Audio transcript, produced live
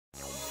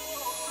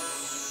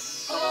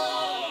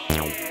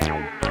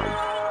Welcome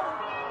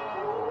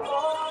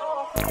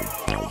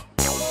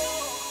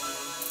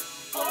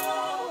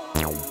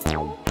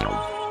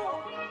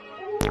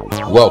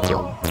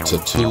to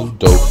Two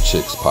Dope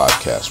Chicks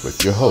podcast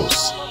with your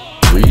hosts,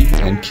 Bree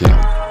and Kim.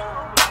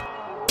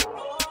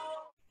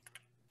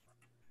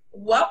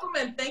 Welcome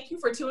and thank you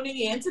for tuning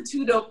in to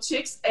Two Dope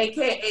Chicks,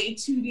 aka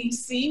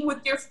 2DC,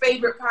 with your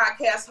favorite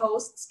podcast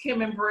hosts,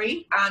 Kim and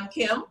Bree. I'm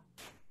Kim.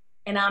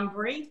 And I'm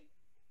Bree.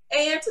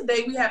 And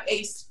today we have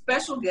a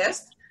special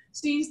guest.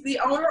 She's the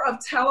owner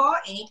of Tell All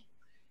Inc.,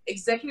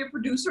 executive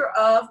producer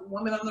of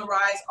Women on the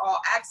Rise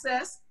All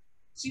Access.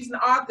 She's an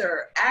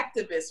author,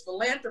 activist,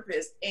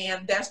 philanthropist,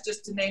 and that's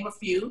just to name a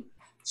few.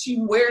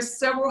 She wears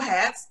several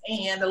hats,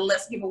 and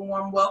let's give a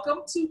warm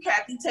welcome to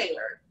Kathy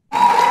Taylor.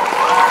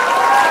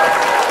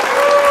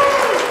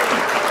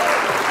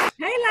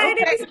 Hey,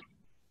 ladies. Okay.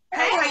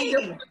 Hey, how you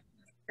doing?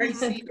 Great to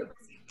see you.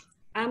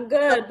 I'm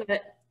good,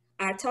 but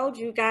I told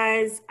you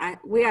guys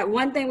we got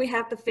one thing we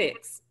have to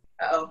fix.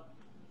 Uh-oh.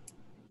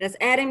 That's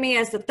adding me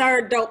as the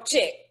third dope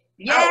chick.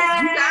 Yeah,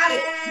 oh, you got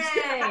it.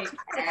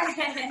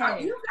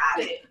 You got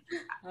it.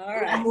 All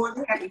right. I'm more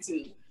than happy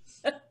to.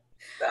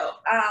 So,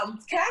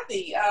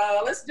 Kathy,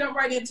 let's jump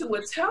right into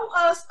it. Tell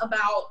us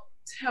about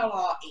Tell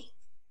All Inc.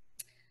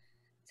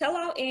 Tell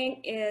All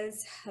Inc.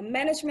 is a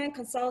management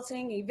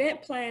consulting,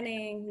 event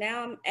planning.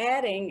 Now I'm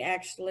adding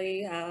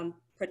actually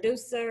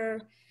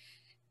producer,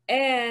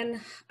 and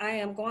I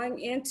am going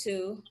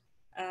into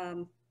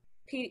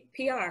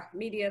PR,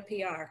 media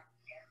PR.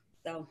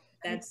 So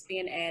that's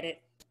being added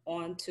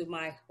onto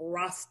my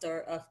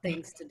roster of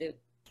things to do.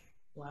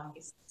 Wow.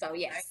 So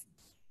yes.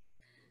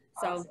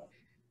 Awesome. So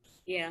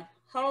yeah,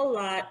 whole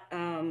lot.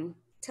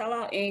 Tell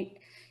All Inc.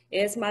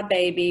 is my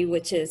baby,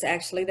 which is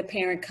actually the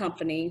parent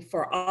company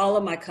for all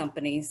of my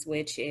companies,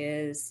 which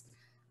is,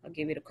 I'll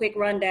give you the quick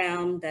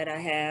rundown that I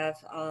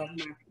have of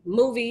my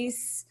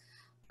movies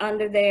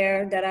under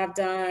there that I've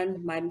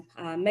done, my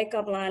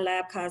makeup line,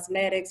 Lab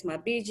Cosmetics, my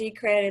BG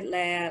Credit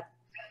Lab,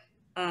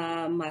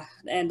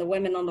 and the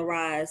Women on the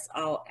Rise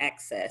All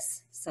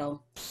Access.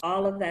 So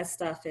all of that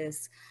stuff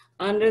is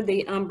under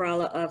the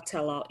umbrella of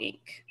Tell All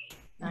Inc.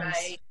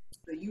 Nice.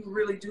 So you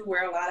really do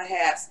wear a lot of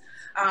hats.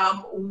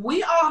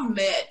 We all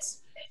met,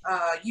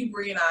 you,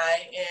 Bree, and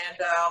I, and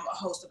a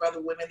host of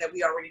other women that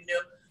we already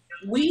knew.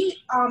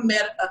 We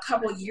met a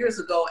couple of years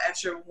ago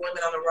at your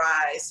Women on the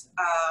Rise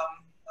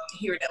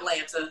here in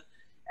Atlanta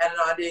at an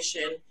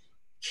audition.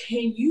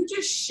 Can you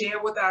just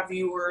share with our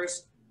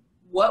viewers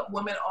what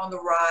Women on the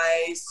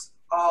Rise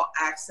All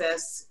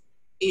Access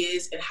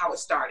is and how it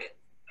started?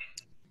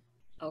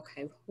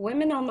 Okay,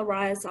 Women on the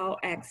Rise All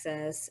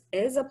Access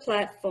is a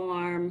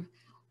platform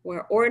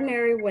where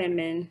ordinary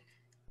women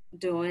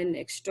doing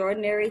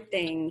extraordinary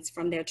things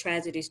from their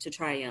tragedies to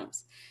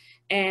triumphs.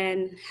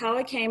 And how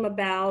it came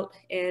about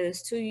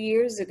is 2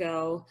 years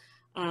ago,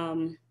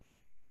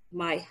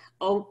 my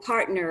old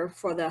partner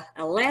for the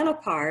Atlanta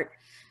part,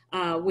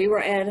 we were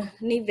at an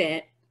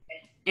event,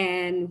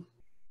 and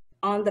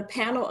on the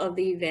panel of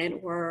the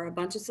event were a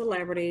bunch of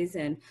celebrities,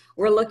 and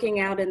we're looking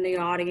out in the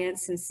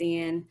audience and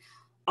seeing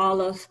all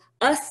of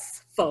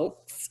us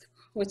folks,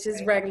 which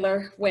is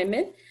regular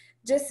women,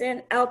 just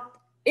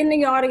out in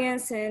the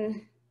audience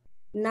and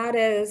not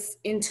as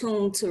in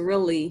tune to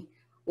really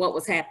what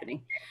was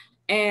happening.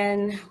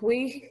 And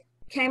we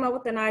came up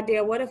with an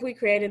idea, what if we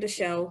created a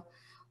show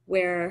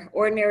where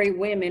ordinary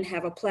women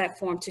have a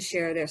platform to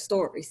share their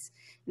stories?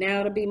 Now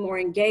it'll be more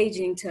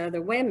engaging to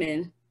other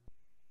women,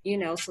 you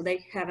know, so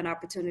they have an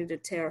opportunity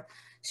to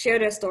share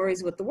their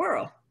stories with the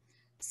world.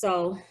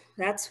 So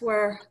that's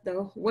where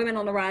the Women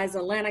on the Rise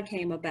Atlanta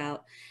came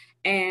about.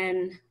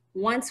 And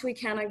once we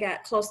kind of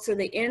got close to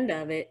the end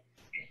of it,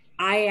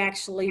 I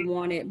actually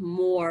wanted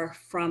more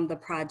from the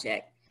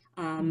project.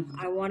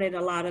 I wanted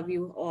a lot of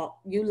you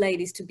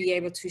ladies to be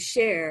able to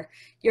share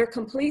your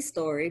complete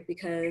story,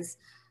 because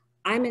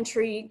I'm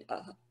intrigued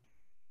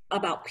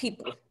about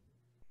people.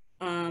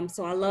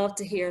 So I love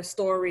to hear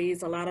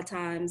stories. A lot of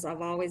times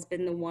I've always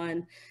been the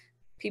one,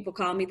 people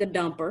call me the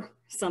dumper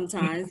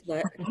sometimes,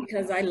 but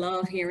because I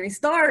love hearing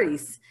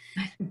stories.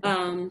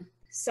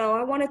 So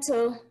I wanted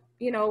to,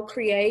 you know,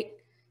 create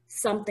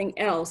something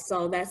else.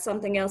 So that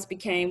something else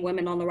became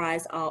Women on the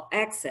Rise All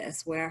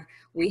Access, where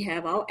we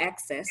have all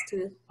access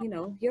to, you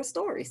know, your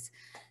stories.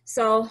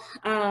 So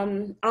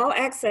All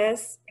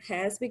Access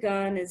has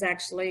begun, is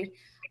actually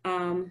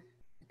the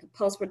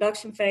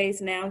post-production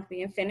phase now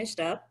being finished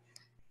up.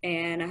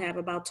 And I have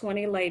about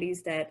 20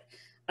 ladies that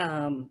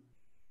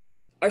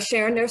are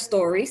sharing their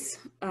stories.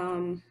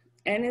 And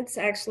it's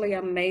actually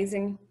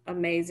amazing,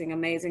 amazing,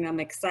 amazing. I'm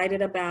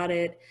excited about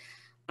it.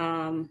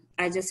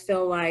 I just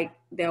feel like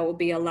there will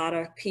be a lot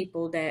of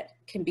people that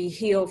can be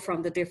healed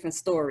from the different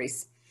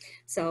stories.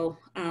 So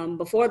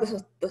before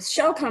the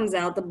show comes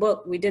out,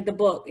 we did the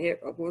book, it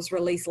was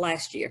released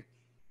last year.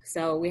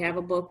 So we have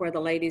a book where the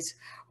ladies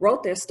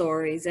wrote their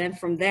stories. And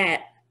from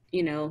that,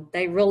 you know,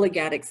 they really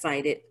got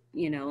excited,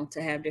 you know,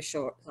 to have their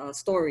short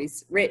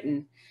stories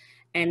written.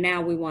 And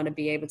now we want to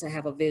be able to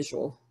have a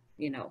visual,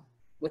 you know,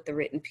 with the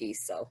written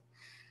piece. So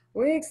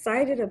We're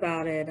excited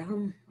about it.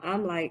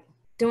 I'm like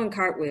doing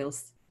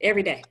cartwheels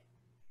every day.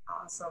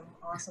 Awesome,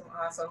 awesome,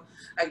 awesome.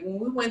 Like when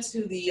we went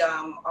to the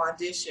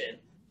audition,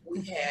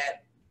 we had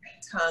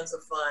tons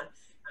of fun.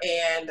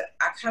 And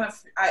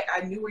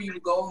I knew where you were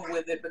going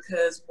with it,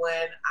 because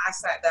when I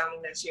sat down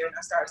in that chair and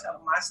I started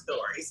telling my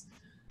stories,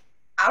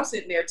 I was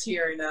sitting there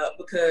tearing up,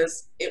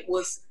 because it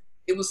was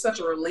such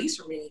a release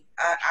for me.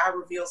 I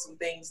revealed some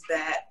things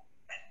that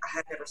I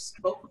had never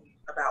spoken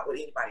about with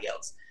anybody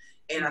else.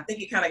 And I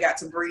think it kind of got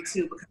to Bree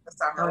too, because I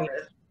saw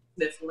her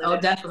sniffling. Oh,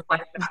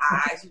 definitely. The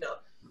eyes, you know.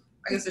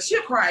 Like I said,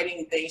 she'll cry at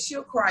anything.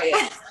 She'll cry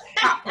at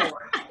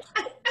popcorn.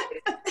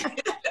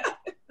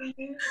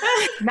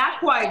 Not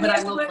quite, but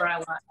I will cry a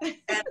lot.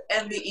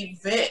 And the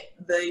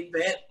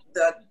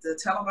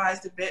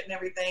televised event and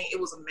everything, it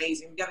was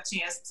amazing. We got a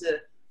chance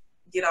to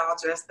get all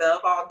dressed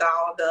up, all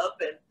dolled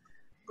up, and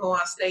go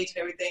on stage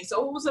and everything.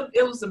 So it was an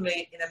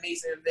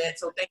amazing event.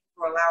 So thank you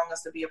for allowing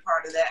us to be a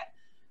part of that.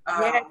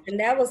 Yeah, and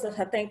that was,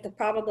 I think,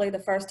 probably the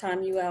first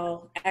time you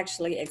all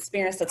actually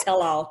experienced a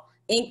Tell All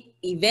Inc.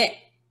 event.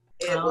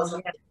 It was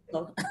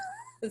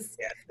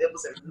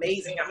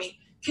amazing. I mean,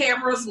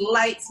 cameras,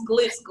 lights,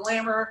 glitz,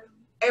 glamour,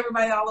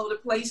 everybody all over the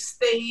place,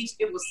 stage.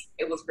 It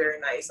was very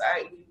nice.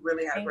 We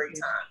really had a great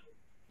time.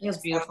 It was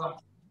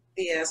beautiful.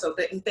 Yeah, so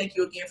thank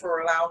you again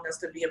for allowing us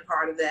to be a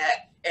part of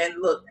that.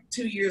 And look,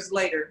 2 years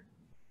later,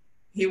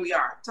 here we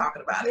are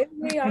talking about it.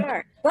 Here we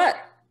are, but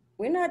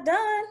we're not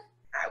done.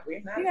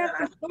 We're not We have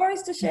done. some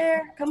stories to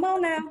share. Come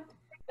on now.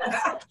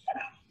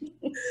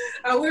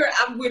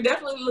 We're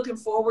definitely looking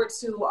forward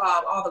to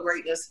all the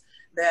greatness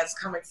that's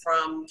coming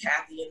from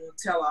Kathy and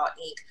Tell All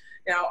Inc.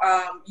 Now,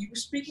 you were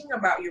speaking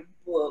about your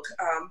book.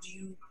 Do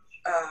you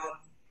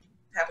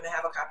happen to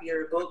have a copy of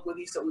your book with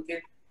you, so we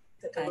can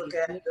take a look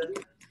at it?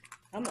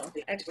 I'm gonna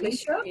actually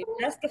show you.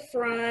 That's the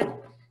front.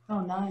 Oh,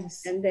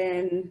 nice. And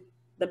then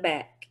the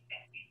back.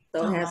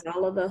 So it has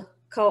all of the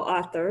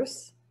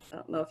co-authors. I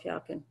don't know if y'all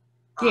can.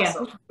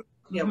 Awesome.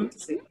 Yeah, we can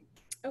see.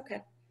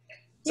 Okay.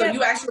 So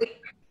you actually,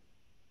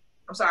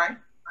 I'm sorry.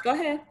 Go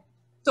ahead.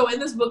 So in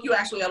this book, you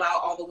actually allow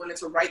all the women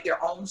to write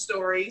their own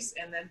stories,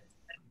 and then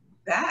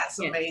that's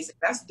amazing.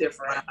 That's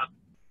different.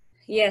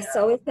 Yes,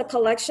 so it's a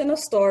collection of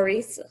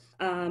stories.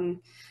 I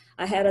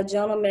had a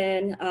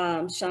gentleman,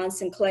 Sean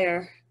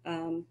Sinclair.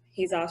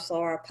 He's also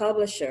our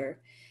publisher,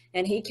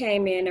 and he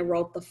came in and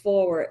wrote the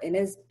foreword, and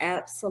it's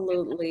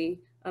absolutely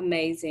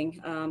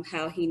amazing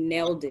how he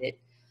nailed it.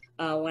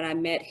 When I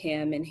met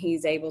him, and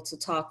he's able to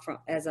talk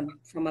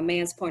from a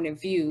man's point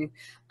of view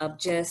of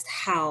just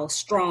how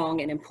strong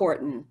and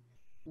important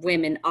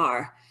women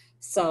are.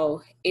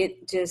 So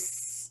it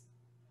just,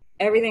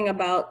 everything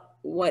about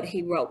what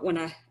he wrote, when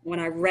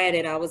I read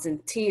it, I was in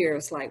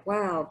tears, like,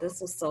 wow, this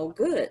was so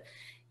good.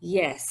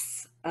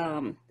 Yes.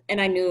 And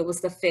I knew it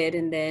was the fit.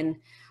 And then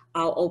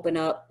I'll open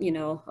up,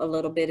 a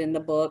little bit in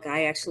the book.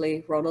 I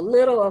actually wrote a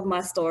little of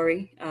my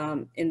story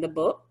in the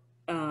book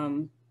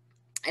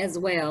as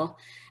well.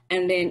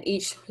 And then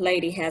each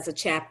lady has a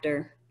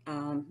chapter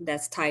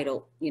that's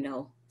titled,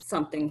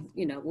 something,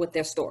 with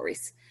their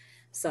stories.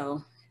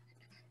 So,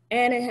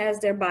 and it has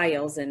their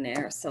bios in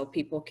there so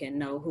people can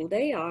know who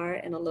they are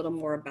and a little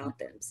more about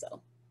them.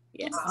 So,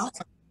 yes.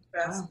 Awesome.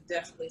 That's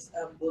definitely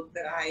a book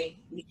that I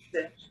need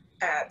to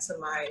add to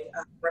my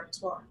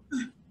repertoire.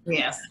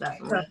 Yes,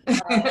 definitely.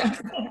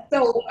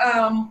 So,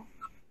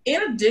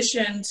 in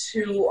addition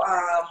to,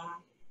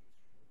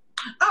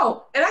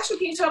 and actually,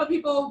 can you tell the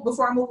people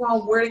before I move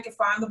on where they can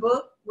find the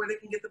book, where they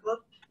can get the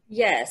book?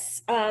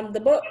 Yes,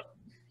 the book,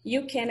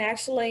 you can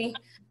actually,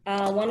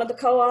 one of the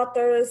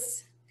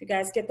co-authors, if you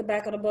guys get the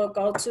back of the book,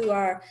 go to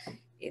our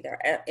either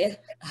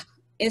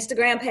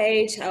Instagram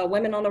page,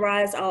 Women on the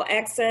Rise All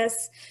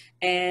Access,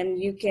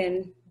 and you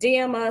can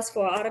DM us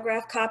for an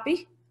autographed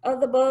copy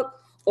of the book,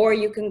 or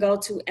you can go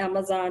to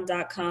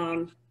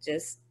Amazon.com,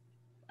 just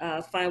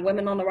find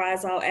Women on the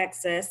Rise All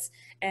Access,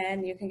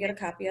 and you can get a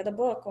copy of the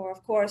book. Or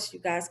of course, you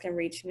guys can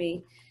reach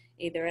me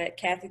either at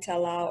Kathy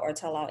Tell All or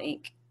Tell All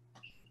Inc.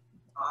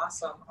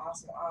 Awesome.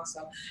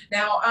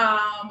 Now,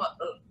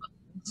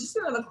 just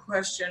another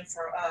question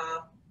for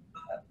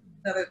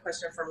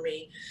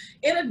me.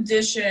 In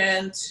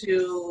addition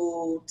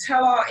to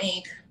Tell All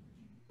Inc.,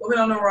 Women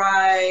on the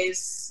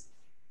Rise,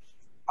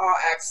 All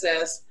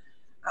Access,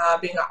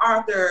 being an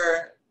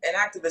author, an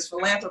activist,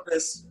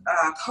 philanthropist,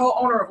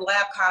 co-owner of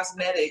Lab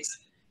Cosmetics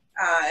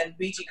and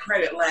BG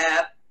Credit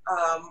Lab,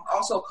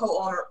 also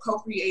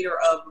co-creator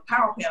of the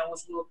Power Panel,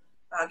 which we'll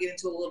get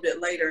into a little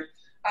bit later.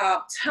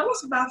 Tell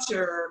us about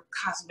your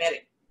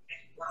cosmetic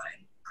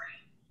line.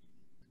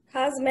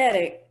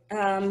 Cosmetic.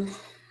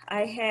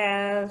 I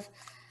have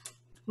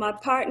my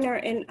partner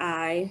and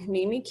I,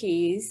 Mimi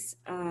Keys,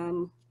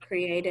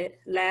 created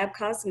Lab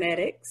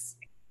Cosmetics,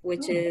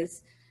 which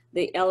is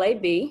the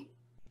LAB,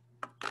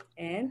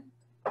 and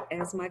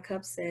as my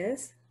cup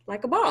says,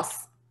 like a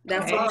boss.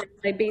 That's what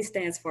LAB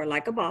stands for,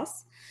 like a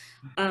boss.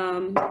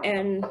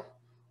 And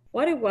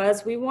what it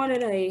was, we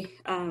wanted a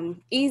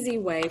easy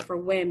way for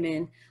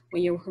women,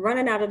 when you're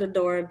running out of the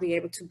door, to be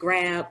able to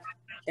grab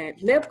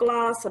that lip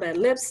gloss or that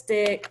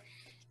lipstick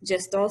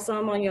just throw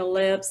some on your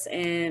lips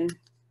and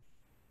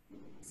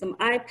some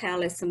eye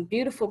palettes, some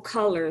beautiful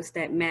colors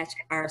that match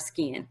our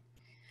skin.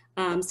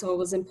 So it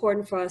was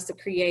important for us to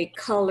create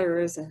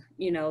colors,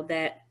 you know,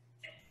 that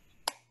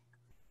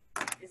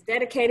is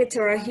dedicated to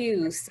our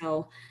hues.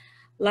 So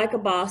Like a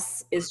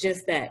Boss is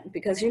just that,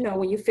 because, you know,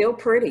 when you feel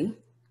pretty,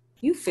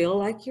 you feel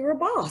like you're a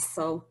boss.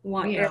 So we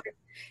want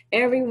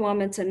every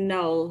woman to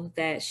know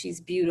that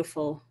she's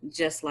beautiful,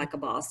 just like a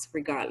boss,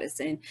 regardless.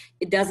 And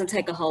it doesn't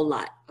take a whole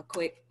lot. A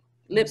quick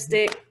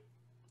lipstick,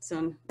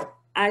 some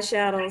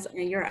eyeshadows,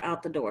 and you're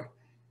out the door.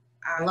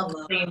 I love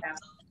that.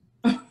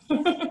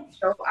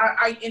 So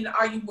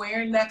are you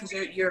wearing that because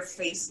your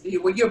face,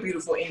 well, you're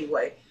beautiful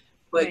anyway,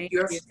 but Thank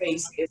your you.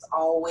 face is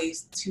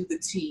always to the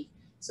T.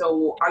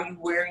 So are you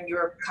wearing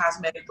your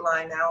cosmetic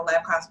line now,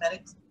 Lab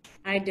Cosmetics?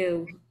 I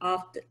do,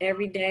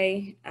 every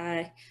day.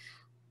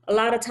 A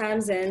lot of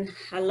times, and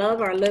I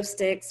love our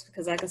lipsticks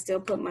because I can still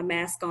put my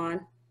mask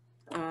on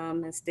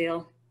and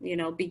still, you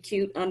know, be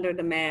cute under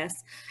the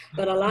mask.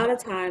 But a lot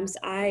of times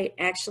I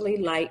actually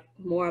like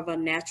more of a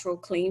natural,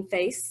 clean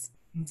face.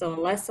 So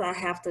unless I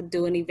have to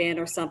do an event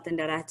or something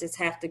that I just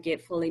have to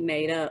get fully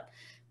made up,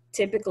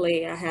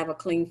 typically I have a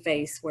clean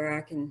face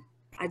where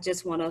I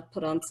just want to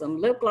put on some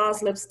lip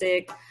gloss,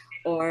 lipstick,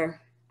 or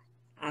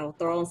I'll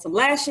throw on some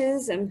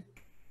lashes and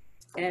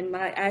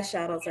my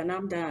eyeshadows, and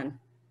I'm done.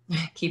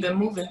 Keep it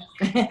moving.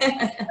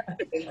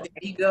 There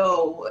you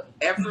go.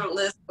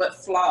 Effortless but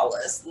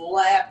flawless.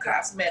 Lab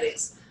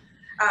Cosmetics.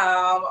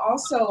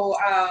 Also,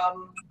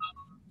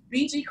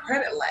 BG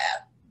Credit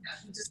Lab.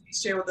 Just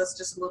share with us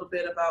just a little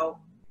bit about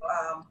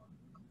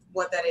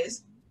what that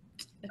is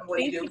and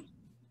what you do.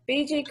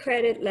 BG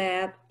Credit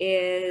Lab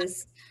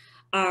is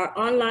our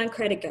online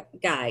credit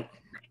guide.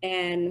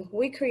 And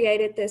we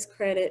created this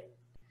credit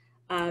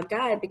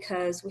guide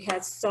because we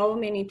had so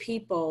many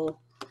people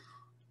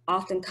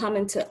often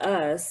coming to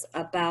us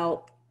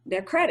about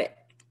their credit.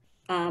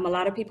 A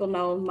lot of people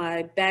know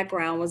my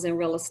background was in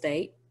real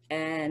estate,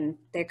 and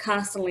they're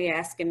constantly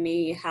asking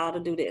me how to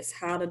do this,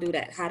 how to do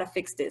that, how to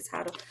fix this,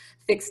 how to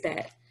fix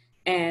that.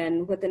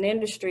 And with an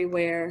industry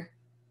where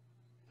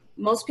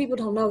most people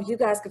don't know, you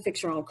guys can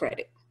fix your own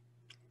credit.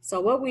 So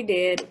what we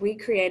did, we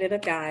created a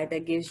guide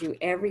that gives you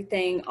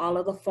everything, all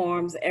of the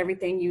forms,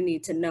 everything you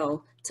need to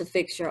know to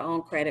fix your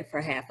own credit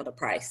for half of the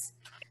price.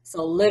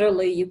 So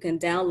literally you can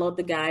download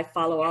the guide,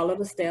 follow all of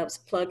the steps,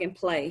 plug and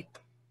play,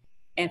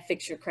 and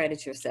fix your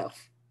credit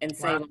yourself and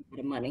save a lot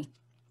of money.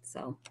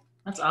 So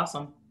that's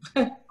awesome.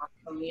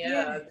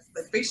 Yeah,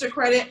 fix your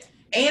credit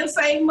and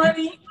save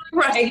money.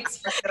 Right.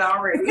 That's it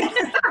already.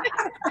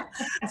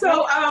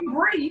 So,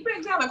 Bree, you've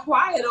been kind of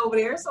quiet over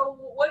there. So,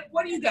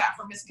 what do you got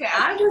for Miss Cat?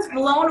 I'm just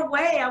blown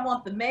away. I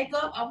want the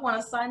makeup. I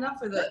want to sign up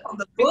for the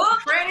book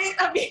credit.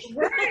 I mean,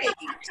 right.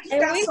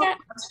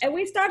 And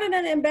we started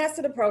an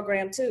ambassador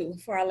program too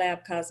for our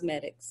Lab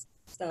Cosmetics.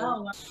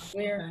 So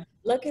we're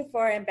looking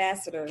for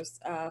ambassadors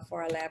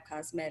for our Lab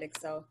Cosmetics.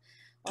 So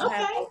we'll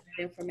have all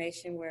that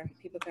information where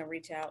people can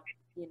reach out.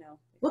 You know,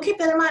 we'll keep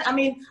that in mind. I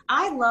mean,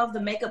 I love the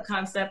makeup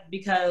concept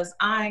because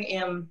I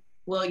am,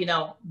 well, you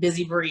know,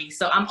 busy Bree.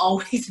 So I'm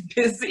always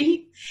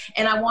busy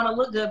and I want to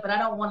look good, but I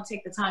don't want to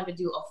take the time to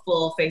do a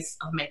full face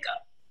of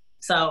makeup.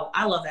 So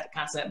I love that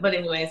concept. But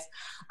anyways,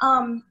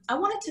 I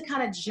wanted to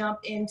kind of jump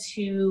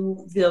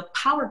into the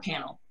power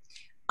panel.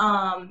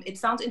 It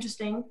sounds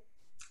interesting.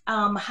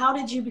 How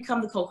did you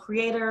become the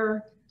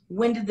co-creator?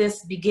 When did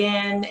this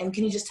begin? And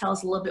can you just tell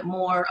us a little bit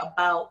more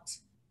about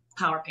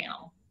Power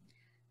Panel?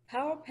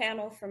 Power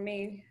Panel for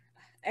me,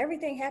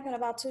 everything happened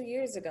about 2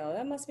 years ago.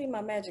 That must be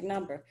my magic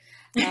number.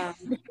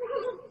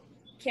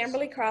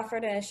 Kimberly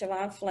Crawford and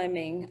Siobhan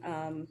Fleming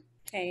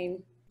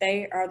came.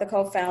 They are the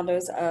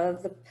co-founders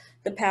of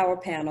the Power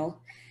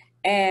Panel.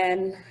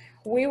 And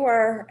we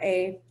were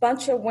a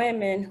bunch of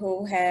women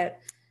who had,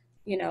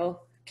 you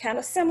know, kind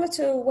of similar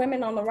to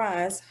Women on the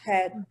Rise,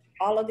 had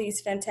all of these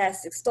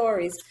fantastic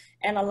stories.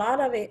 And a lot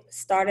of it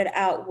started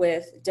out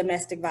with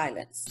domestic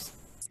violence.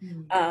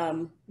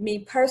 Me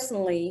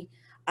personally,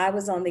 I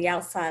was on the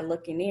outside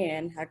looking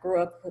in. I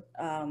grew up with,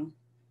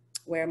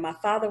 where my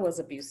father was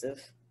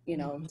abusive, you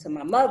know, to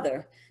my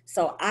mother.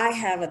 So I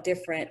have a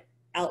different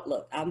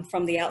outlook. I'm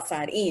from the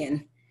outside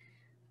in.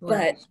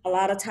 Right. But a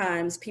lot of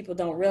times people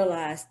don't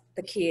realize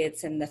the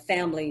kids and the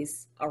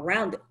families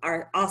around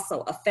are also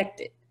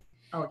affected.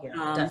 Oh,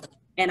 yeah.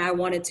 And I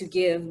wanted to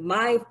give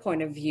my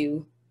point of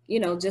view,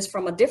 you know, just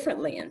from a different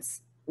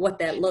lens, what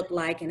that looked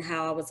like and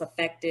how I was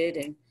affected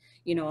and,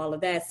 you know, all of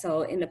that.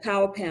 So in the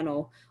Power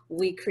Panel,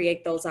 we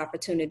create those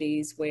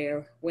opportunities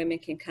where women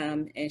can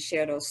come and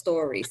share those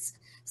stories.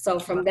 So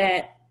from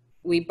that,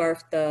 we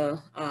birthed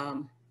the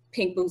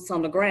Pink Boots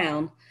on the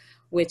Ground,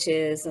 which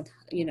is,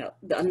 you know,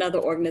 another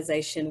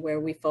organization where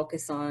we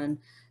focus on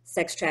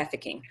sex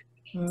trafficking.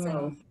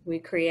 So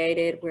we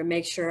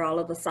make sure all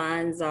of the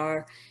signs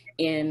are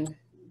in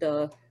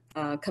the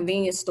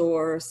convenience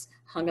stores,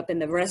 hung up in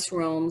the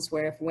restrooms,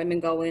 where if women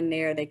go in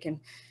there, they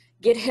can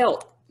get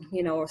help,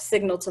 you know, or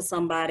signal to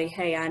somebody,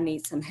 hey, I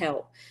need some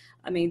help.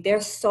 I mean,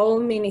 there's so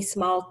many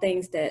small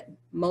things that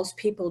most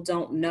people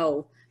don't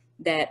know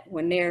that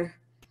when they're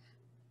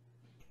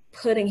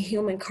putting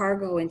human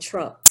cargo in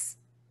trucks,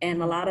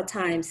 and a lot of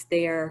times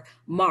they're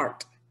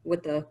marked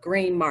with a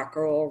green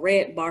marker or a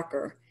red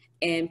marker,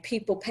 and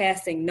people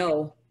passing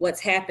know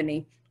what's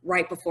happening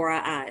right before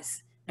our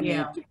eyes. I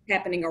mean, it's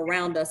happening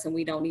around us and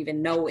we don't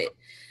even know it.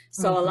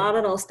 So a lot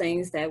of those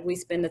things that we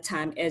spend the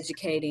time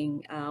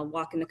educating,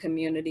 walking the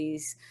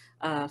communities,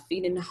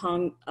 feeding the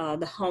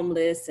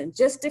homeless, and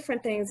just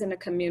different things in the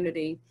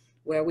community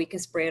where we can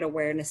spread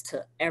awareness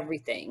to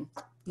everything.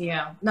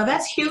 Yeah. Now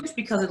that's huge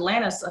because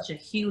Atlanta is such a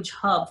huge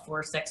hub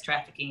for sex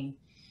trafficking.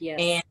 Yes.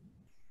 And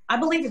I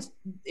believe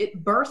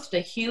it birthed a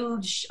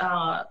huge,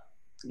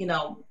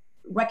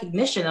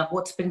 recognition of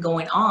what's been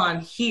going on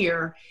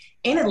here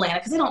in Atlanta,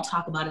 because they don't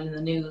talk about it in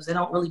the news. They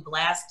don't really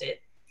blast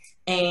it.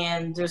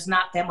 And there's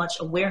not that much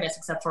awareness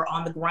except for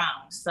on the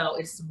ground. So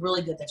it's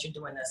really good that you're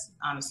doing this,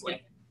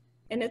 honestly.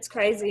 And it's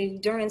crazy.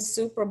 During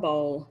Super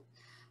Bowl,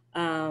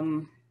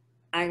 I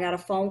got a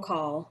phone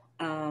call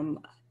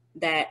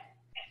that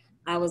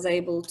I was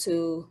able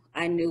to,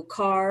 I knew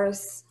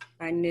cars,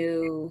 I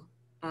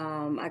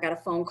got a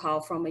phone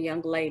call from a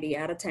young lady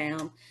out of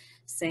town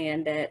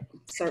saying that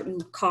certain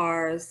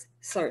cars,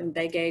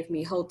 they gave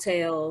me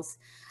hotels,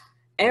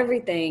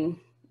 everything,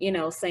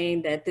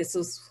 saying that this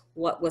was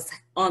what was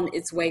on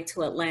its way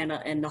to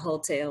Atlanta and the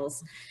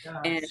hotels.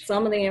 Gosh. And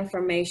some of the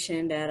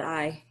information that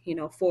I,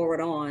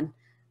 forward on,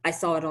 I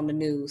saw it on the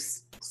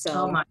news. So,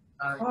 oh my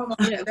God.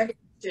 That gets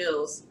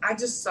chills. I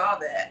just saw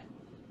that.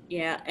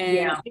 Yeah,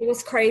 and it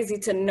was crazy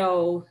to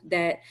know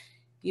that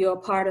you're a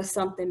part of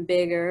something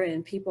bigger.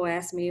 And people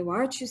ask me, well,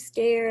 aren't you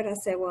scared? I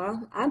said,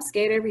 well, I'm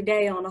scared every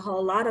day on a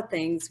whole lot of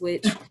things,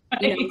 which,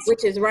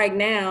 which is right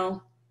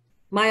now,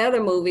 my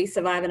other movie,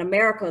 Surviving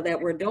America, that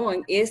we're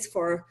doing is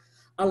for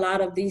a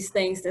lot of these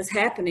things that's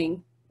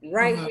happening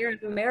right here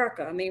in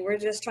America. I mean, we're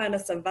just trying to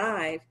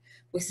survive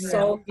with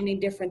so many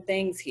different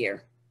things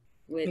here.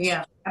 Which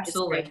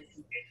absolutely.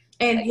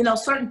 And,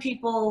 certain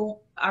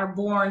people are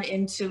born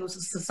into a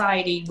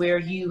society where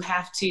you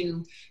have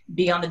to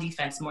be on the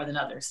defense more than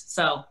others.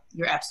 So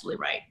you're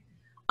absolutely right.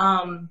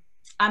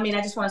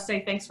 I just want to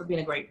say thanks for being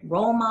a great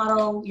role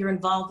model. You're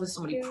involved with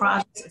so many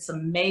projects. It's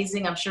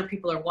amazing. I'm sure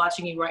people are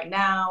watching you right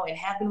now and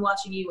have been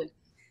watching you and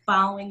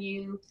following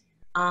you.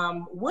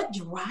 What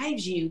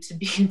drives you to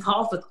be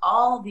involved with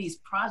all these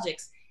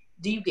projects?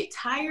 Do you get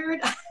tired?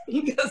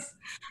 Because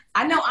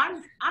I know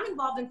I'm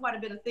involved in quite a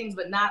bit of things,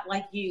 but not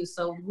like you.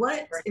 So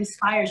what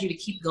inspires you to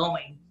keep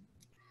going?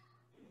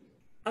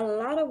 A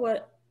lot of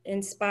what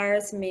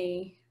inspires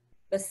me,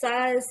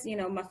 besides,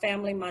 my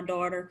family, my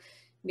daughter,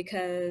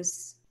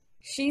 because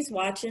she's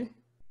watching,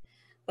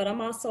 but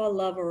I'm also a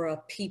lover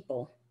of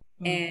people.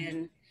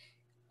 And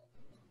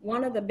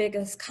one of the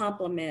biggest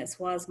compliments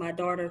was my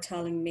daughter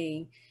telling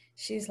me,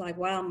 she's like,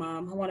 wow,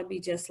 Mom, I want to be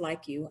just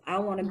like you. I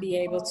want to be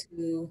able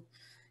to,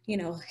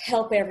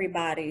 help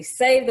everybody,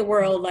 save the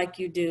world like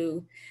you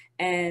do,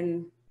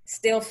 and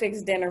still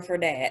fix dinner for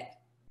Dad.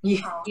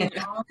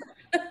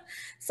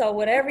 So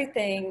with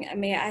everything,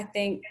 I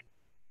think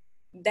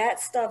that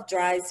stuff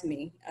drives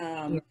me.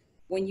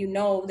 When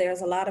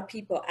there's a lot of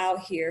people out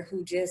here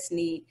who just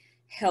need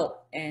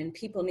help and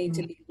people need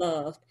to be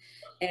loved.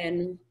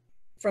 And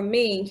for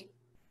me,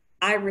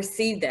 I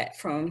received that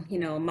from,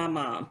 my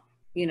mom.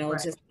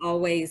 Just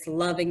always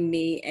loving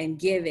me and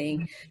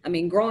giving.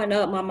 Growing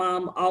up, my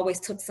mom always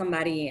took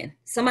somebody in.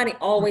 Somebody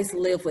always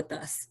lived with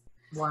us.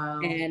 Wow.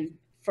 And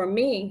for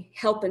me,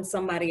 helping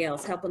somebody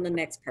else, helping the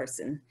next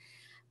person.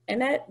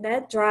 And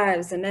that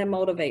drives and that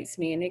motivates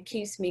me and it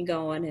keeps me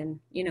going. And,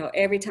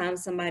 every time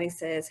somebody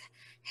says,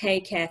 hey,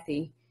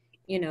 Kathy,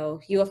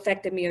 you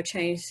affected me or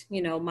changed,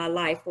 my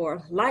life.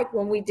 Or like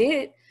when we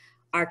did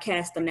our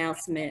cast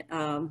announcement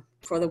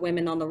for the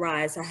Women on the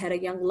Rise, I had a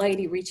young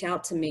lady reach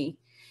out to me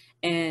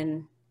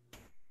and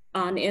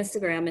on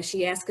Instagram, and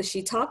she asked, could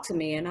she talk to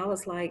me? And I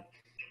was like,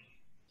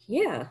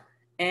 yeah.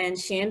 And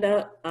she ended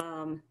up,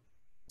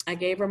 I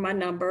gave her my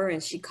number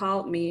and she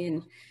called me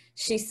and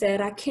she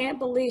said, I can't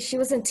believe, she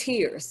was in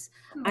tears.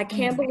 I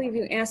can't believe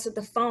you answered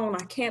the phone.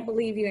 I can't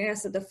believe you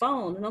answered the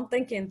phone. And I'm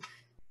thinking,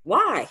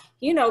 why?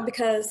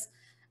 Because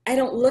I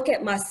don't look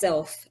at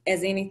myself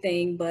as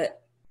anything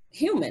but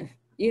human,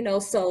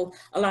 so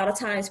a lot of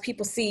times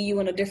people see you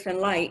in a different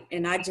light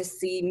and I just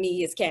see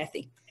me as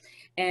Kathy.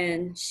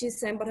 And she's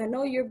saying, but I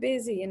know you're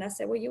busy. And I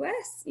said, well, you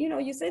asked,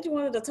 you said you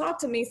wanted to talk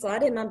to me, so I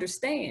didn't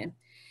understand.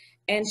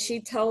 And she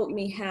told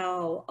me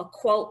how a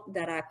quote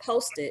that I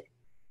posted,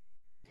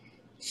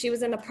 she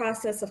was in the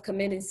process of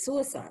committing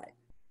suicide.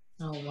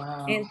 Oh,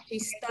 wow. And she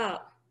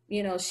stopped,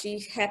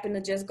 she happened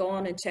to just go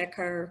on and check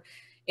her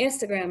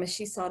Instagram and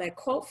she saw that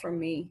quote from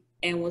me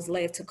and was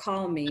led to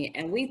call me.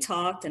 And we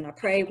talked and I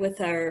prayed with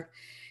her.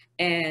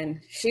 And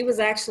she was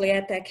actually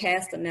at that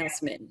cast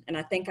announcement. And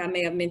I think I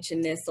may have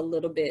mentioned this a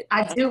little bit.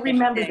 I do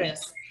remember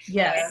this.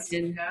 Yes.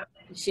 And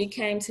she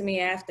came to me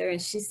after and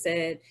she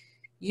said,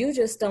 you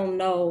just don't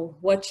know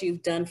what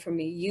you've done for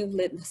me. You've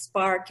lit the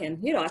spark.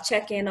 And, I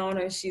check in on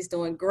her. She's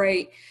doing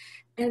great.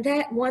 And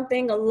that one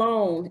thing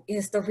alone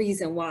is the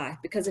reason why.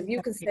 Because if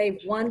you can save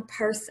one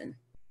person,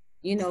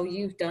 you know,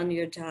 you've done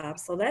your job.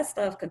 So that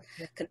stuff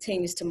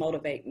continues to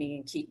motivate me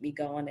and keep me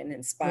going and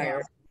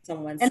inspire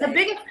someone. And the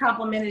biggest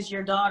compliment is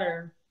your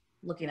daughter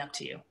looking up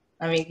to you.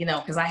 I mean, you know,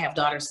 because I have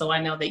daughters, so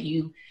I know that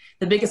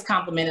the biggest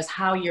compliment is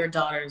how your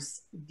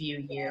daughters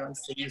view you and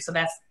see you. So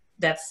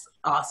that's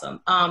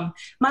awesome.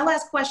 My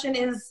last question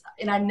is,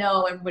 and I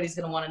know everybody's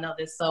going to want to know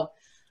this. So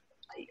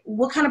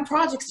what kind of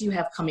projects do you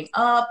have coming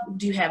up?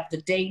 Do you have the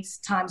dates,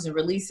 times, and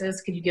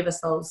releases? Can you give us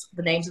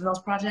the names of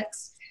those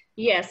projects?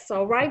 Yes.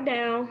 So right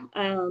now,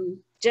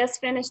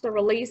 just finished the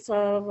release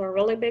of a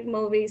really big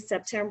movie,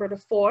 September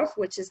the 4th,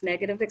 which is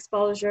Negative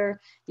Exposure.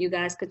 You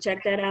guys could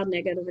check that out,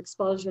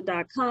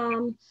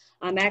 negativeexposure.com.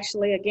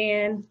 Actually,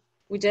 again,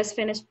 we just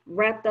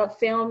wrapped up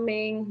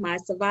filming my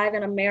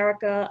Surviving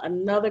America,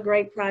 another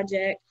great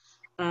project.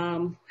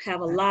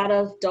 Have a lot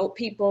of dope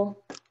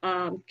people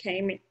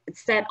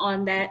set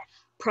on that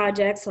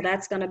project. So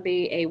that's going to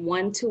be a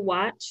one to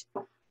watch.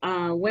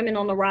 Women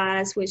on the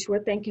Rise, which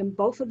we're thinking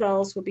both of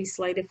those will be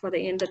slated for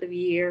the end of the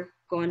year,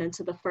 going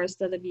into the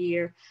first of the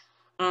year.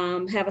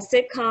 Have a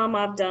sitcom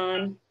I've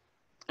done,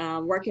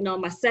 working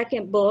on my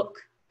second book,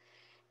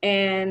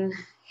 and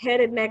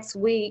headed next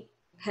week,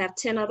 have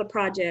 10 other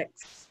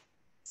projects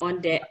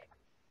on deck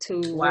to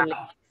release.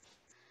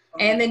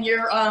 And then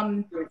you're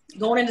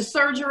going into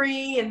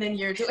surgery, and then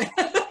you're doing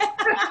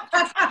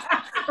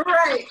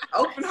right,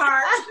 open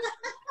heart.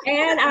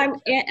 And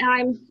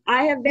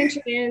I have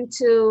ventured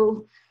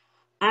into,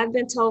 I've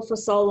been told for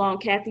so long,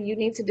 Kathy, you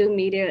need to do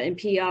media and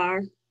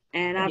PR.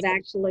 And I've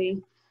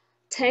actually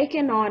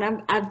taken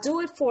on, I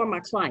do it for my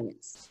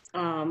clients,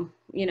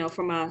 you know,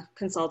 for my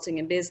consulting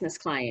and business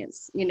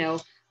clients, you know,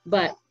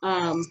 but,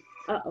 but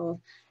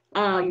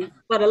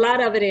a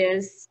lot of it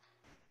is,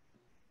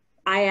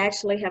 I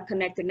actually have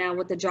connected now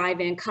with the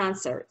drive-in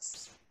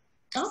concerts.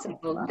 Oh, so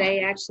wow. They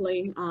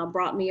actually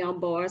brought me on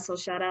board. So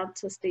shout out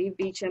to Steve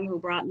Beecham, who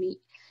brought me,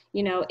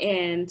 you know,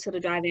 into the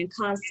drive-in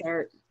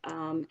concert.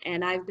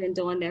 And I've been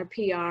doing their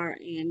PR,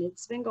 and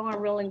it's been going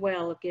really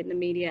well of getting the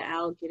media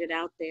out, get it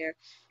out there.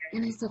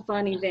 And it's a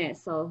fun event.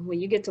 So when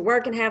you get to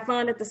work and have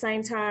fun at the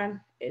same time,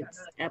 it's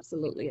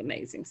absolutely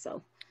amazing.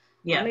 So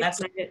yeah,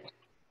 that's it.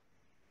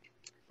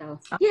 So,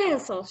 yeah,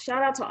 so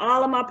shout out to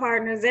all of my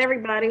partners,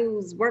 everybody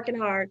who's working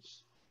hard,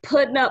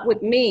 putting up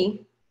with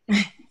me.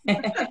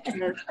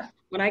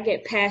 When I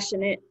get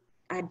passionate,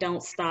 I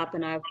don't stop,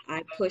 and I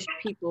push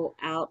people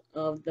out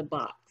of the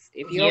box.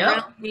 If you're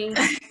around me,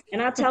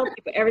 and I tell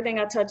people everything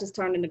I touch is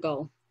turned into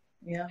gold.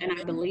 Yeah. And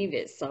I believe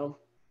it, so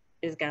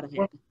it's got to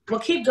happen. Well,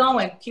 keep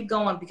going,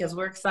 because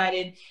we're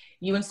excited.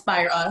 You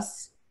inspire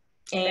us,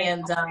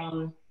 and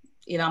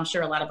you know, I'm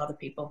sure a lot of other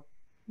people.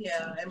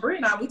 Yeah, and Bree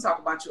and I, we talk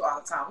about you all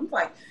the time.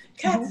 We're like,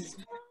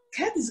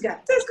 Kathy's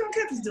got this girl,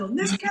 Kathy's doing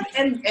this,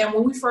 and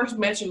when we first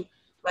met you,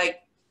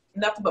 like,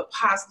 nothing but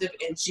positive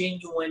and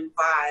genuine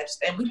vibes.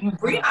 And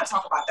Bree and I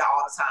talk about that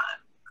all the time.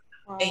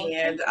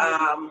 And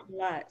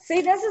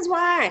see, this is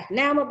why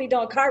now I'm gonna be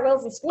doing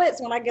cartwheels and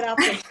splits when I get off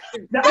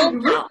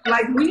the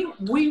like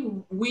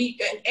we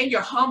and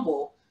you're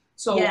humble.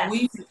 So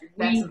we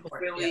really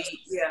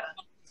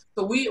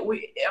So we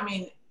I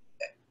mean,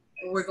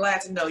 we're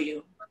glad to know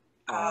you.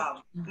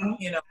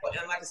 You know,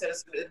 and like I said,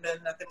 it's been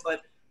nothing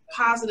but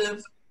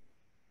positive,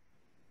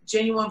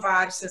 genuine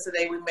vibes since the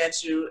day we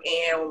met you,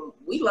 and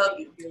we love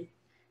you.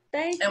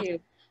 Thank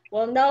you.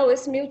 Well, no,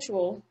 it's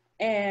mutual,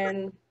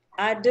 and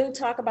I do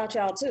talk about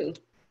y'all too.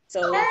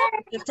 So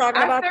just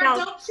talking about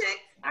y'all.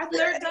 Our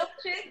third dope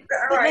chick.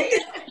 All right.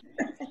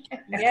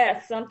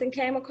 Yes, something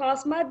came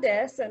across my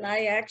desk, and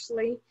I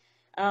actually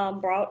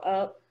brought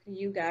up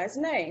you guys'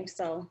 names.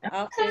 So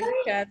I'll fill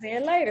you guys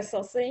in later.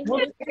 So see, we'll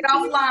get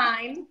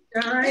offline.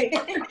 All right.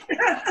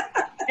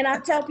 And I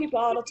tell people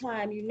all the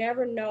time, you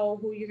never know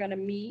who you're gonna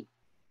meet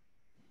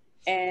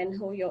and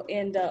who you'll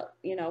end up,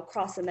 you know,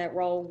 crossing that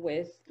road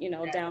with, you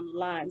know, down the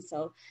line.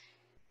 So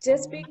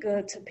just be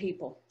good to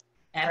people.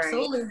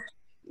 Absolutely.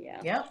 Yeah.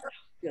 Yep.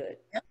 Good.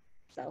 Yep.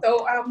 So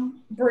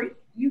Brie,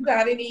 you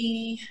got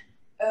anything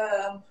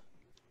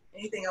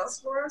else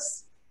for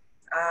us?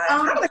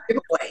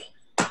 Giveaway.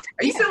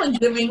 Are you feeling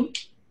giving?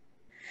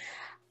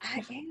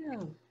 I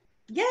am.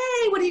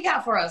 Yay! What do you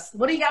got for us?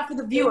 What do you got for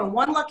the viewer?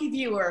 One lucky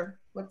viewer.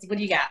 What do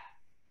you got?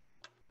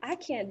 I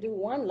can't do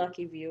one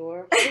lucky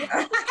viewer.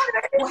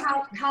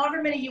 Well,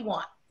 however many you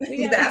want.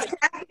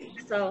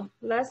 So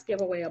let's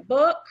give away a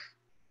book.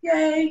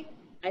 Yay!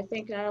 I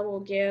think I will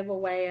give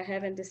away, I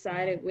haven't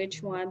decided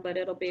which one, but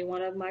it'll be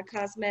one of my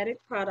cosmetic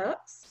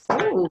products.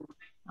 Oh,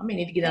 I may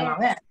need to get on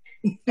that.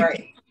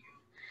 Right.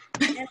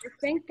 And I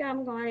think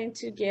I'm going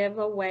to give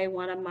away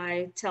one of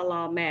my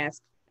tell-all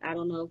masks. I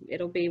don't know,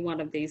 it'll be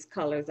one of these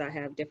colors. I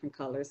have different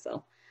colors,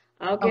 so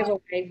I'll give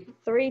away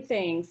 3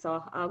 things.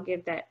 So I'll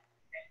give that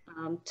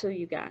to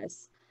you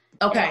guys.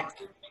 Okay.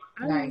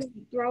 I'm going to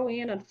throw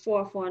in a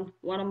 4th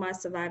one of my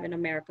Surviving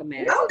America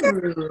masks.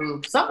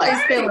 Ooh,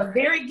 somebody's feeling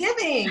very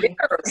giving.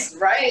 Yes,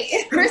 right.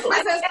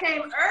 Christmas has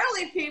came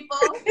early, people.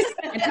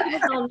 And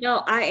people don't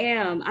know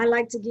I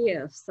like to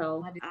give.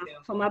 So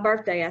for my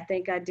birthday, I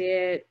think I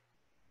did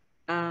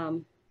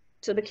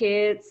to the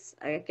kids.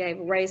 I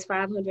raised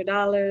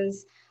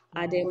 $500.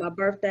 I did my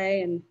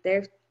birthday, and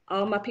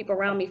all my people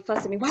around me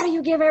fussing me. Why do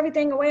you give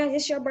everything away?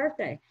 It's your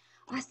birthday.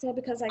 I said,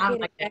 because I get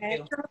like it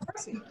back.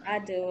 I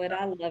do it.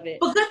 I love it.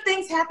 But good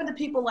things happen to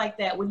people like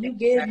that. When you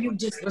give, you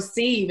just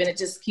receive, and it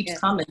just keeps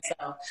coming.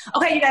 So,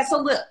 okay, you guys. So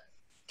look,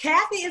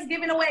 Kathy is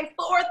giving away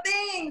 4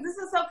 things. This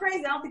is so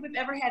crazy. I don't think we've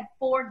ever had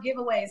 4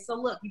 giveaways. So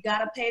look, you got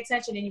to pay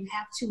attention, and you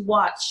have to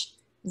watch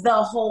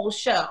the whole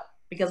show,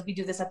 because we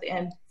do this at the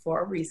end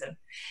for a reason.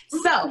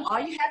 So all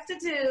you have to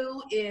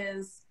do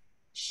is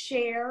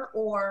share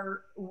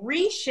or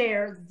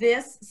reshare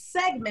this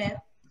segment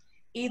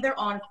either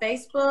on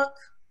Facebook,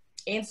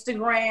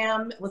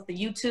 Instagram with the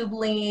YouTube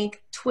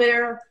link,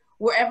 Twitter,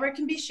 wherever it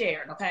can be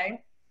shared,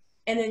 okay?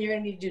 And then you're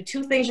gonna need to do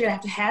 2 things. You're gonna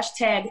have to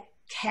hashtag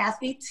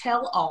Kathy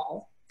Tell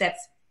All.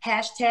 That's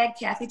hashtag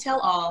Kathy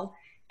Tell All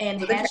and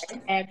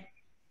hashtag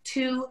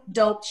 2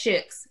 Dope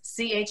Chicks,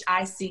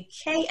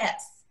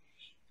 CHICKS.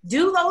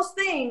 Do those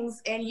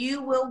things and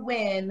you will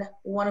win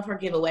one of her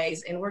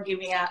giveaways, and we're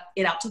giving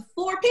it out to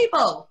 4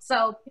 people.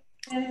 So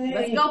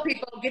let's go,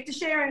 people. Get to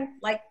sharing.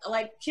 Like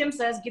Kim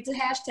says, get to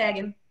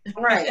hashtagging.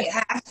 Right,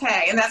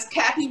 hashtag, and that's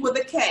Kathy with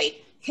a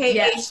K.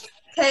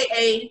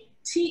 Kathy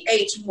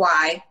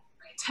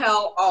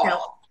Tell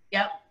All.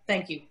 Yep.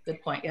 Thank you.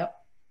 Good point. Yep.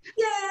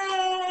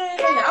 Yay!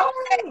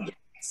 Okay.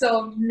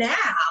 So now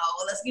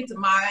let's get to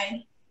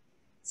my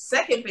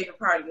second favorite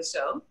part of the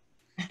show.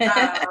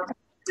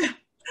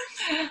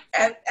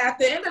 At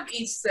the end of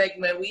each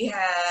segment,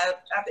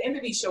 at the end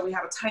of each show, we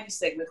have a tiny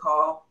segment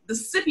called the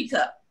sippy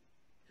cup.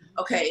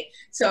 Okay,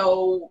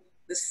 so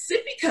the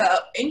sippy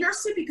cup, in your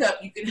sippy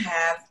cup, you can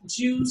have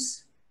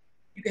juice,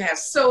 you can have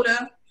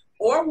soda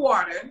or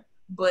water,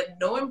 but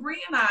knowing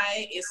Bree and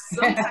I, is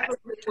some type of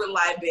liquid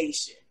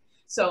libation.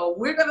 So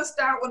we're gonna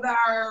start with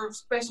our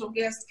special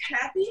guest,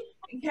 Kathy.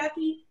 And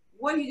Kathy,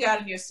 what do you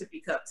got in your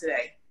sippy cup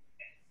today?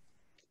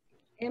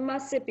 In my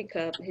sippy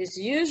cup is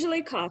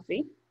usually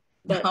coffee,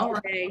 but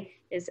today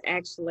is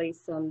actually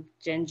some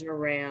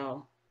ginger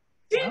ale.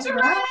 Ginger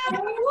ale!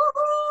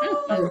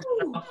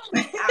 Woo-hoo! I'll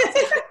take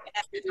that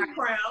as my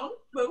crown,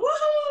 but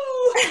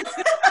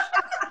woohoo!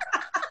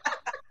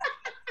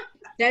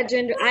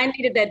 I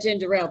needed that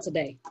ginger ale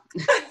today.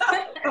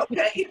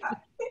 Okay.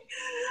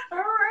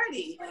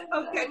 Alrighty.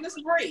 Okay, Miss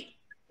Bree,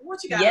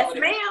 what you got? Yes,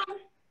 ma'am.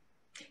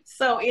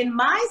 So in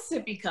my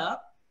sippy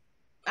cup,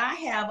 I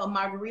have a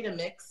margarita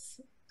mix.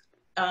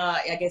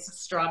 I guess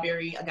it's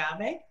strawberry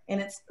agave,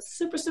 and it's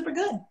super, super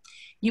good.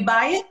 You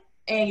buy it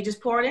and you just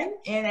pour it in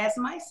and add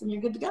some ice, and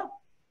you're good to go.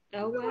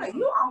 Oh, wow.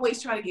 You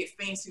always try to get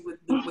fancy with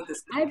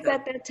this. I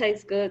bet that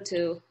tastes good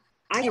too.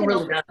 It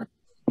really does.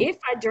 If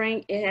I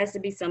drink, it has to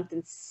be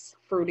something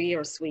fruity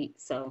or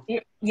sweet. So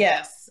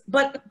yes,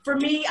 but for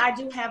me, I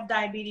do have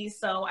diabetes,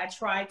 so I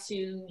try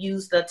to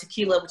use the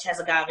tequila, which has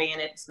agave in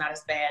it. It's not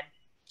as bad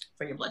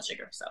for your blood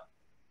sugar. So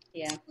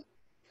yeah.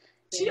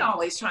 She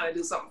always trying to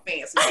do something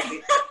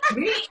fancy.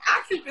 Me,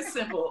 I keep it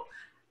simple.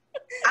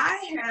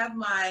 I have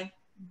my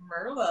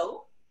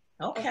Merlot.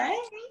 Okay.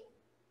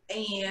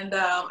 And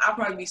I'll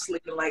probably be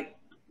sleeping like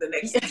the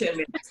next 10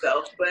 minutes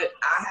though. But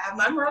I have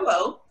my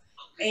Merlot.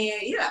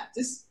 And yeah,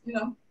 just,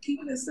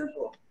 keeping it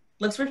simple.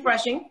 Looks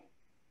refreshing.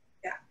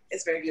 Yeah,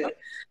 it's very good.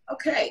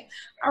 Okay.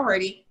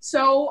 Alrighty.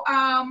 So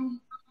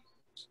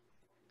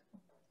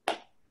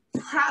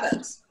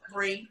products,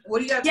 Bree. What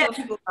do you got to tell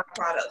people about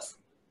products?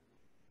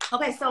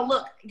 Okay, so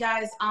look,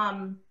 guys,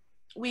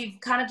 we've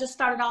kind of just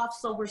started off,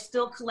 so we're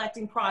still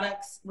collecting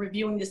products,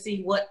 reviewing to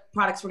see what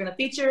products we're going to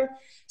feature.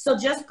 So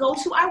just go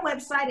to our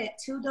website at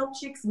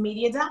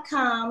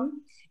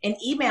 2dopechicksmedia.com and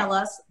email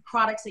us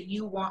products that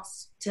you want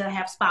to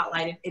have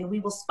spotlighted, and we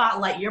will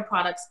spotlight your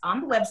products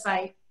on the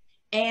website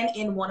and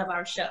in one of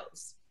our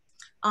shows.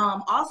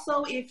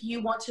 Also, if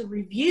you want to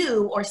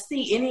review or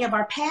see any of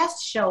our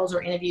past shows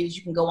or interviews,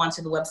 you can go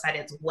onto the website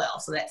as well.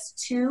 So that's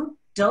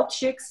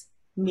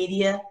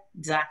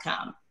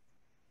 2dopechicksmedia.com.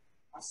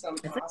 Awesome.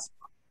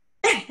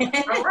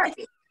 All right.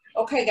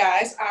 Okay,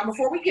 guys,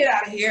 before we get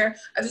out of here,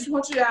 I just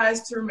want you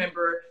guys to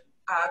remember,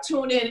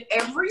 tune in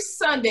every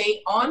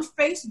Sunday on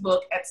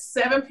Facebook at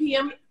 7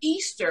 p.m.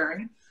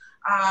 Eastern.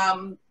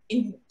 And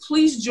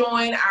please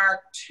join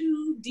our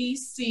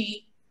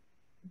 2DC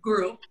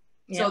group.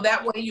 So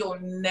that way you'll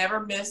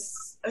never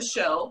miss a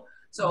show.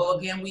 So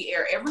again, we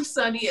air every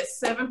Sunday at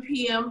 7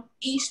 p.m.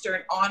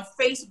 Eastern on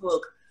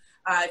Facebook.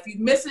 If you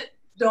miss it,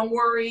 don't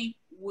worry.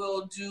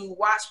 We'll do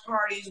watch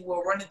parties.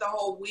 We'll run it the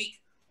whole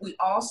week. We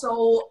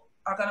also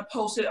are going to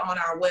post it on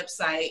our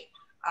website.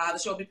 The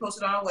show will be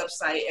posted on our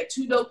website at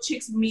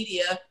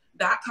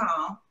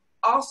 2dopechicksmedia.com.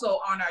 Also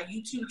on our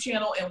YouTube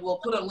channel, and we'll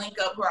put a link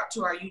up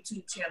to our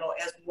YouTube channel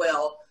as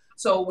well.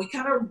 So we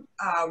kind of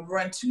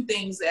run 2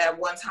 things at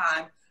one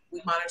time.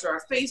 We monitor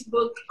our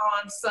Facebook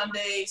on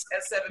Sundays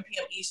at 7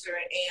 p.m. Eastern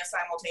and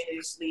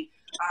simultaneously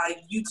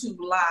YouTube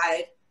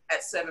Live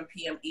at 7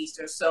 p.m.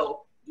 Eastern.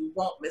 So you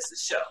won't miss a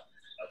show.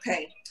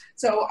 Okay.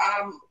 So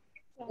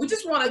we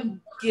just want to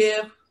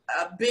give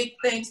a big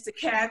thanks to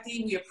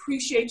Kathy. We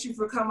appreciate you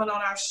for coming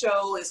on our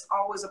show. It's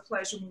always a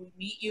pleasure when we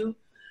meet you,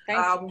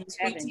 when we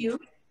speak to you.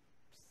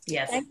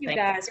 Yes. Thank you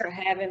guys for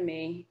having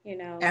me, you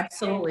know.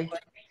 Absolutely.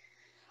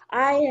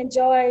 I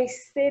enjoy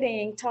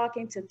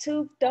talking to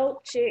two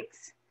dope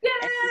chicks.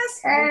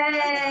 Yes.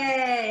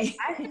 Hey.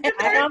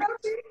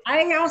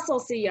 I also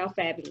see your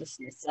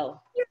fabulousness. So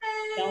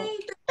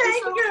Thank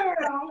you,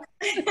 girl.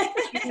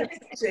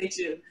 Appreciate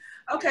you.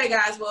 Okay,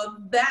 guys. Well,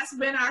 that's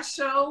been our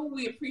show.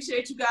 We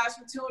appreciate you guys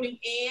for tuning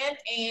in,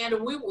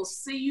 and we will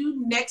see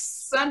you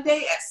next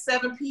Sunday at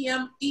 7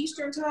 p.m.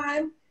 Eastern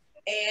Time.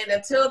 And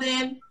until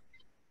then,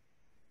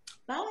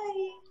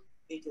 bye.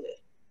 Be good.